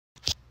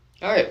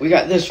Alright, we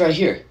got this right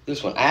here.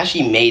 This one. I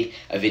actually made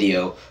a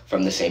video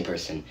from the same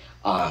person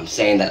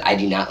saying that I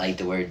do not like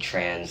the word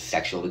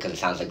transsexual because it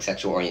sounds like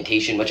sexual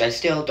orientation, which I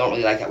still don't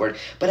really like that word.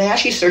 But I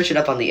actually searched it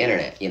up on the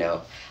internet, you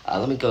know.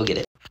 Let me go get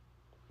it.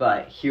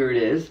 But here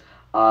it is.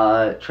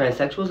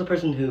 Transsexual is a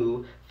person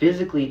who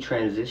physically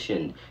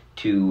transitioned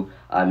to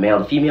male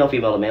to female,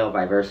 female to male,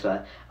 vice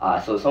versa.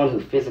 So it's someone who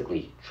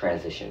physically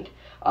transitioned.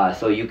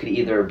 So you could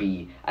either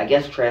be, I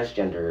guess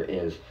transgender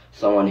is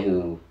someone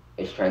who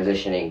is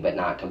transitioning but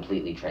not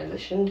completely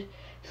transitioned.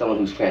 Someone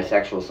who's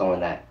transsexual is someone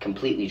that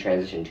completely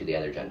transitioned to the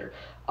other gender.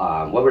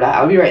 What would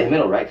I would be right in the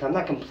middle, right? Because I'm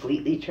not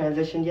completely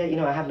transitioned yet. You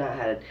know, I have not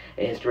had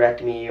a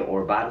hysterectomy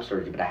or bottom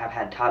surgery, but I have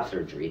had top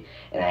surgery,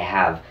 and I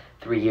have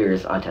 3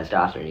 years on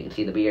testosterone. You can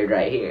see the beard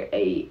right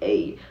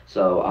here.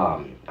 So,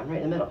 I'm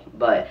right in the middle.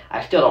 But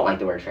I still don't like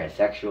the word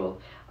transsexual,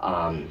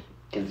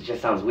 because it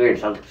just sounds weird.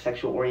 It sounds like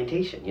sexual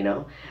orientation, you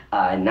know?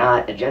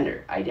 Not a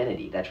gender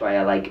identity. That's why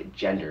I like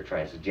gender,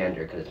 transgender,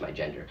 because it's my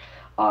gender.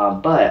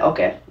 But,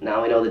 okay,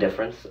 now we know the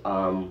difference,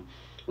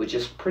 which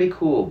is pretty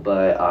cool,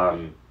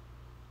 but,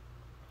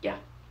 yeah,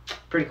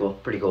 pretty cool,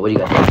 pretty cool. What do you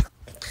guys think?